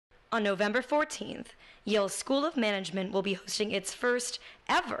On November 14th, Yale's School of Management will be hosting its first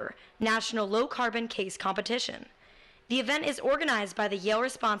ever National Low Carbon Case Competition. The event is organized by the Yale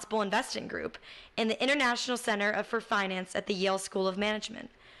Responsible Investing Group and the International Center for Finance at the Yale School of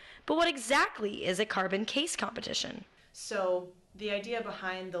Management. But what exactly is a carbon case competition? So the idea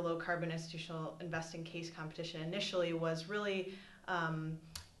behind the low carbon institutional investing case competition initially was really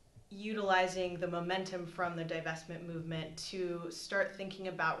utilizing the momentum from the divestment movement to start thinking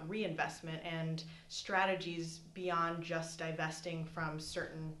about reinvestment and strategies beyond just divesting from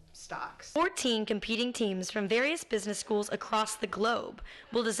certain stocks. 14 competing teams from various business schools across the globe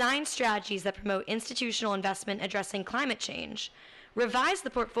will design strategies that promote institutional investment addressing climate change, revise the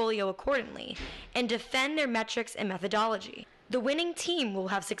portfolio accordingly, and defend their metrics and methodology. The winning team will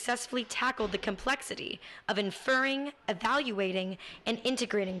have successfully tackled the complexity of inferring, evaluating, and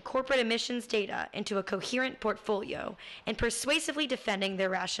integrating corporate emissions data into a coherent portfolio and persuasively defending their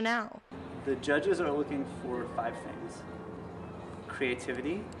rationale. The judges are looking for 5 things: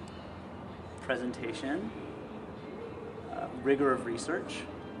 creativity, presentation, rigor of research,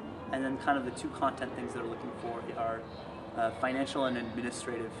 and then kind of the 2 content things they're looking for are financial and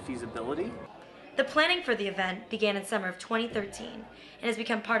administrative feasibility. The planning for the event began in summer of 2013 and has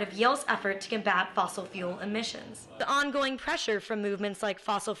become part of Yale's effort to combat fossil fuel emissions. The ongoing pressure from movements like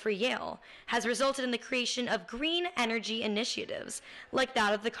Fossil Free Yale has resulted in the creation of green energy initiatives like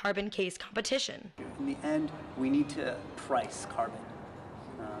that of the carbon case competition. In the end, we need to price carbon.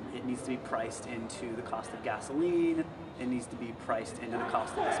 It needs to be priced into the cost of gasoline. It needs to be priced into the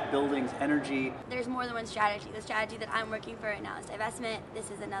cost of this building's energy. There's more than one strategy. The strategy that I'm working for right now is divestment.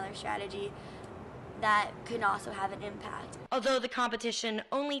 This is another strategy that could also have an impact. Although the competition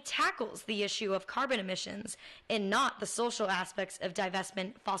only tackles the issue of carbon emissions and not the social aspects of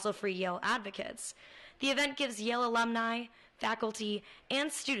divestment fossil-free Yale advocates, the event gives Yale alumni, faculty,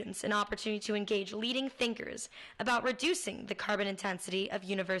 and students an opportunity to engage leading thinkers about reducing the carbon intensity of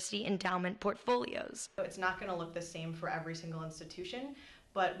university endowment portfolios. It's not going to look the same for every single institution,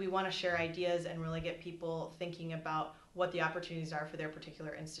 but we want to share ideas and really get people thinking about what the opportunities are for their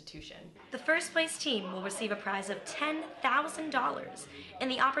particular institution. The first place team will receive a prize of $10,000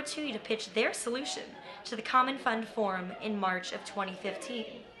 and the opportunity to pitch their solution to the Common Fund Forum in March of 2015.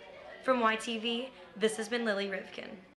 From YTV, this has been Lily Rivkin.